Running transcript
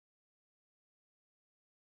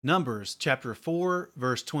Numbers chapter 4,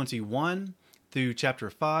 verse 21 through chapter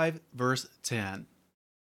 5, verse 10.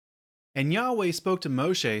 And Yahweh spoke to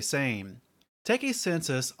Moshe, saying, Take a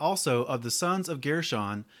census also of the sons of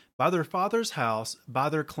Gershon by their father's house, by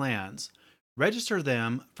their clans. Register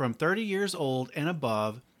them from 30 years old and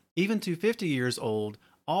above, even to 50 years old,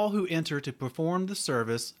 all who enter to perform the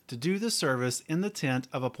service, to do the service in the tent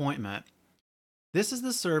of appointment. This is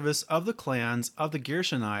the service of the clans of the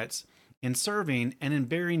Gershonites, in serving and in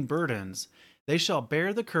bearing burdens. They shall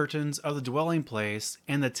bear the curtains of the dwelling place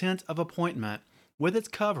and the tent of appointment, with its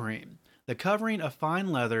covering, the covering of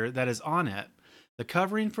fine leather that is on it, the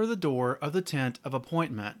covering for the door of the tent of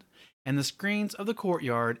appointment, and the screens of the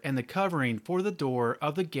courtyard, and the covering for the door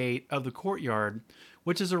of the gate of the courtyard,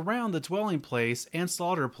 which is around the dwelling place and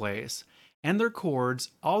slaughter place, and their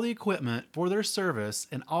cords, all the equipment for their service,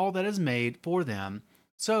 and all that is made for them,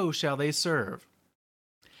 so shall they serve.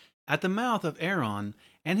 At the mouth of Aaron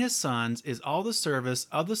and his sons is all the service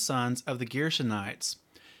of the sons of the Gershonites,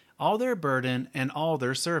 all their burden and all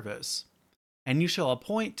their service. And you shall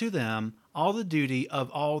appoint to them all the duty of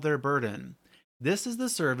all their burden. This is the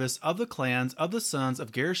service of the clans of the sons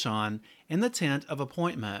of Gershon in the tent of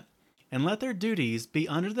appointment. And let their duties be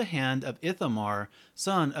under the hand of Ithamar,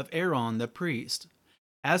 son of Aaron the priest.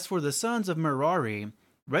 As for the sons of Merari,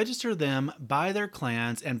 register them by their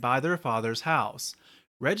clans and by their father's house.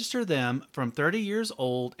 Register them from 30 years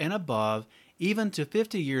old and above, even to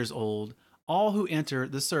 50 years old, all who enter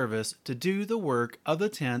the service to do the work of the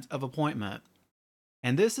tent of appointment.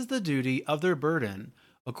 And this is the duty of their burden,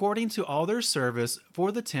 according to all their service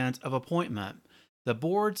for the tent of appointment, the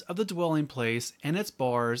boards of the dwelling place, and its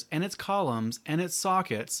bars, and its columns, and its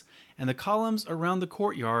sockets, and the columns around the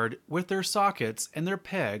courtyard, with their sockets, and their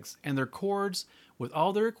pegs, and their cords, with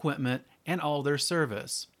all their equipment, and all their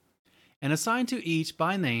service. And assign to each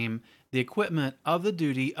by name the equipment of the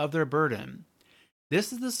duty of their burden.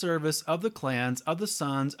 This is the service of the clans of the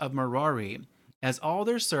sons of Merari, as all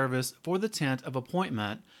their service for the tent of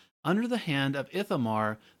appointment, under the hand of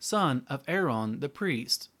Ithamar, son of Aaron the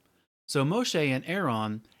priest. So Moshe and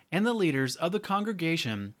Aaron and the leaders of the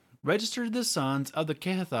congregation registered the sons of the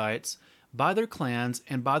Kehathites by their clans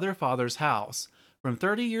and by their father's house, from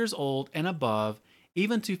 30 years old and above,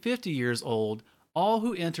 even to 50 years old, all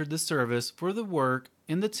who entered the service for the work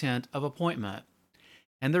in the tent of appointment.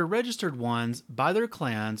 And their registered ones by their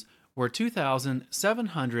clans were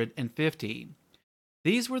 2,750.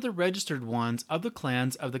 These were the registered ones of the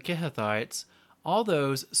clans of the Kehathites, all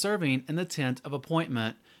those serving in the tent of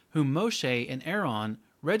appointment, whom Moshe and Aaron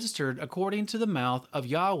registered according to the mouth of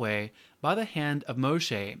Yahweh by the hand of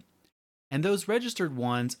Moshe. And those registered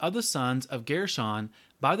ones of the sons of Gershon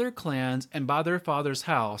by their clans and by their father's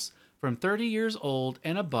house, from 30 years old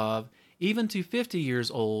and above, even to 50 years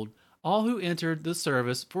old, all who entered the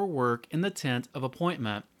service for work in the tent of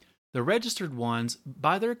appointment. The registered ones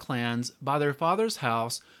by their clans by their father's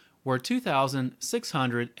house were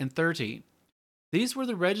 2,630. These were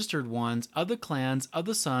the registered ones of the clans of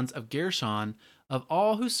the sons of Gershon, of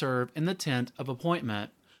all who serve in the tent of appointment,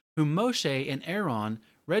 whom Moshe and Aaron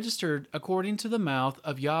registered according to the mouth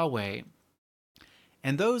of Yahweh.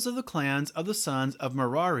 And those of the clans of the sons of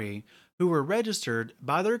Merari, who were registered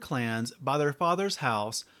by their clans by their father's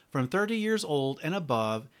house, from 30 years old and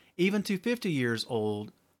above, even to 50 years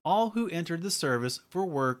old, all who entered the service for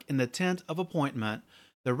work in the tent of appointment,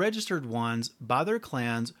 the registered ones by their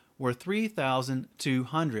clans were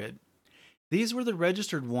 3,200. These were the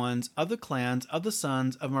registered ones of the clans of the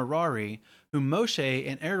sons of Merari, whom Moshe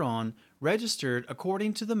and Aaron registered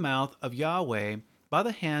according to the mouth of Yahweh by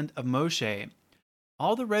the hand of Moshe.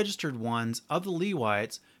 All the registered ones of the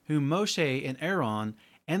Levites, whom Moshe and Aaron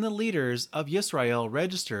and the leaders of Israel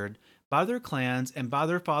registered by their clans and by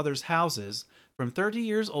their fathers' houses, from 30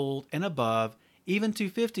 years old and above, even to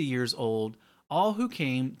 50 years old, all who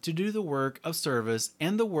came to do the work of service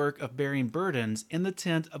and the work of bearing burdens in the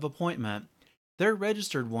tent of appointment, their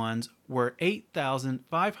registered ones were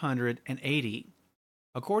 8,580.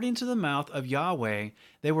 According to the mouth of Yahweh,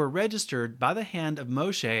 they were registered by the hand of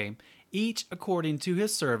Moshe, each according to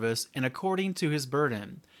his service and according to his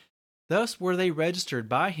burden. Thus were they registered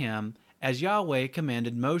by him, as Yahweh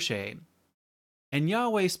commanded Moshe. And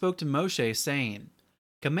Yahweh spoke to Moshe, saying,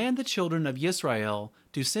 Command the children of Israel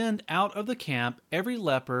to send out of the camp every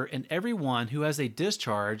leper and every one who has a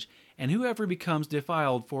discharge, and whoever becomes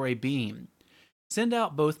defiled for a beam. Send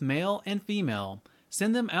out both male and female.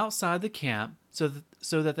 Send them outside the camp, so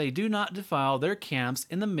that they do not defile their camps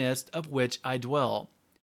in the midst of which I dwell.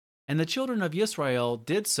 And the children of Israel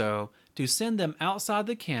did so, to send them outside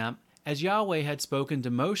the camp, as Yahweh had spoken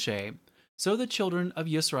to Moshe, so the children of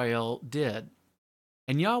Israel did.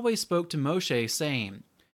 And Yahweh spoke to Moshe, saying,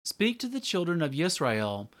 Speak to the children of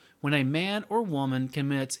Israel, when a man or woman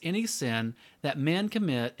commits any sin that men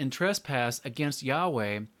commit in trespass against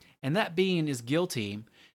Yahweh, and that being is guilty,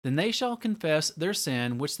 then they shall confess their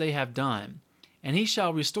sin which they have done, and he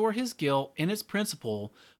shall restore his guilt in its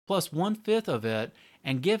principal, plus 1/5 of it,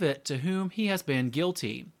 and give it to whom he has been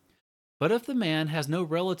guilty. But if the man has no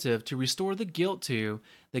relative to restore the guilt to,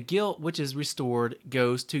 the guilt which is restored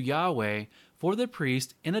goes to Yahweh for the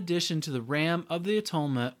priest in addition to the ram of the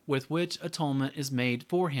atonement with which atonement is made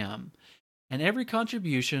for him. And every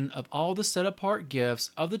contribution of all the set-apart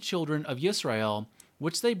gifts of the children of Israel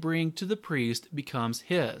which they bring to the priest becomes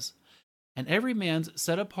his. And every man's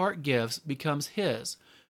set-apart gifts becomes his.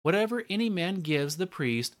 Whatever any man gives the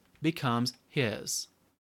priest becomes his.